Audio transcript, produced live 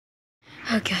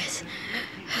Oh, guys,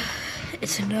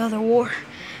 it's another war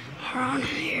around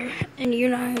here in the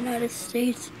United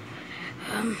States.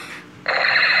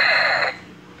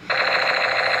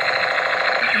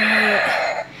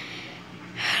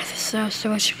 There's so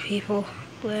much people.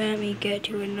 Let me get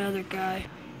to another guy.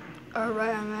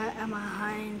 Alright, I'm at my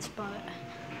hiding spot.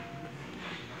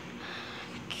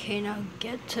 Okay, now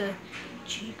get to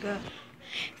Chica.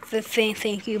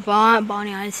 Thank you,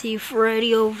 Bonnie. I see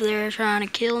Freddy over there trying to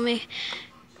kill me.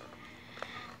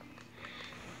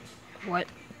 What?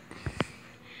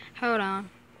 Hold on.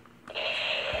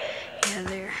 Yeah,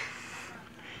 there.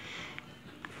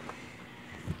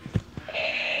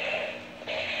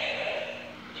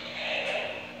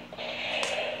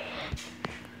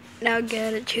 Now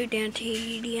get it to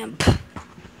TDM.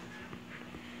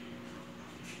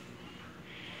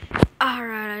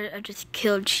 Alright, I just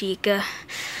killed Chica.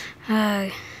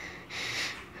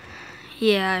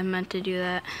 Yeah, I meant to do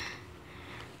that.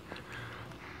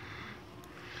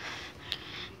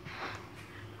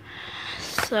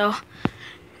 So,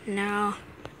 now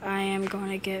I am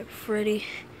gonna get Freddy.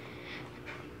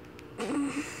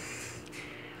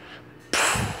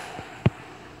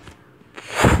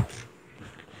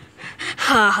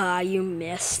 Haha, you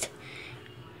missed.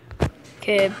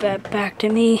 Okay, back to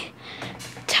me.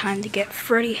 Time to get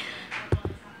Freddy.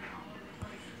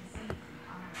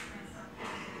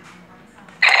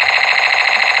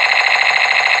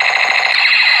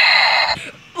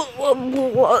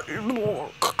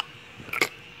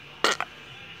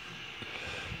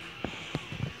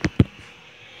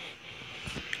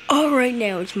 Alright,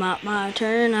 now it's my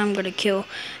turn. I'm gonna kill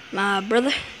my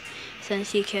brother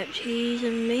since he kept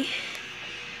teasing me.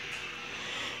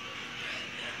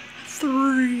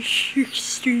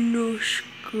 360 no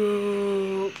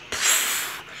scope.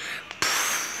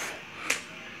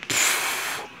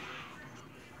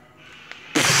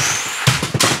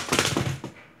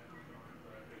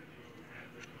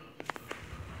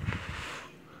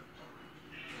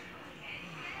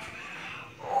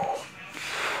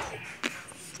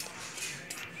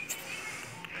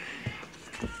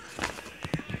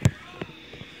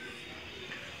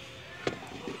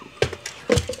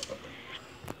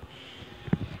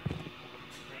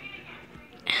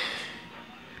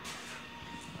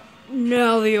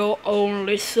 Now the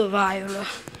only survivor.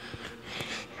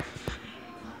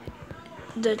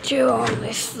 The two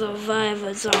only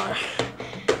survivors are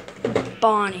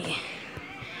Bonnie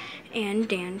and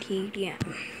Dan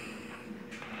TDM.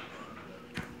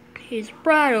 He's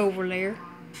right over there.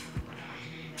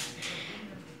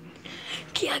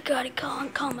 Yeah, I gotta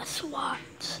call my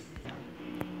SWAT.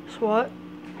 SWAT?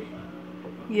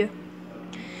 Yeah.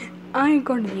 I ain't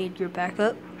gonna need your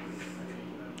backup.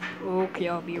 Okay,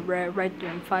 I'll be right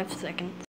there in 5 seconds.